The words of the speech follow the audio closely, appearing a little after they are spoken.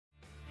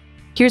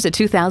Here's a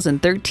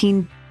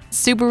 2013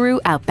 Subaru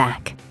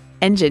Outback,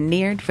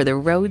 engineered for the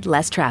road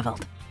less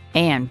traveled.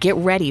 And get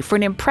ready for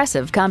an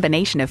impressive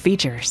combination of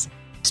features: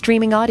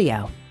 streaming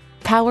audio,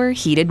 power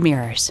heated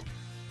mirrors,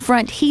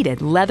 front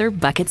heated leather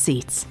bucket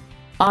seats,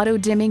 auto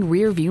dimming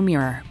rear view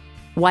mirror,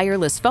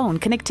 wireless phone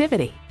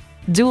connectivity,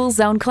 dual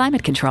zone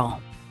climate control,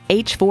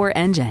 H4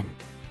 engine,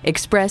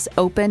 express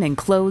open and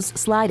close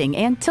sliding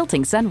and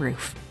tilting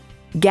sunroof,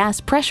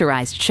 gas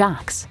pressurized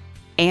shocks,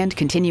 and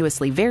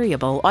continuously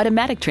variable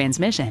automatic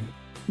transmission.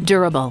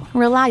 Durable,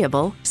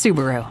 reliable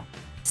Subaru.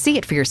 See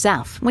it for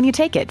yourself when you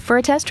take it for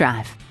a test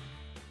drive.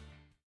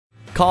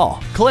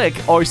 Call, click,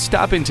 or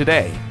stop in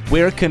today.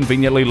 We're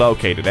conveniently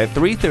located at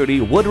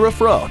 330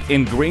 Woodruff Road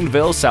in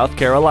Greenville, South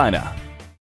Carolina.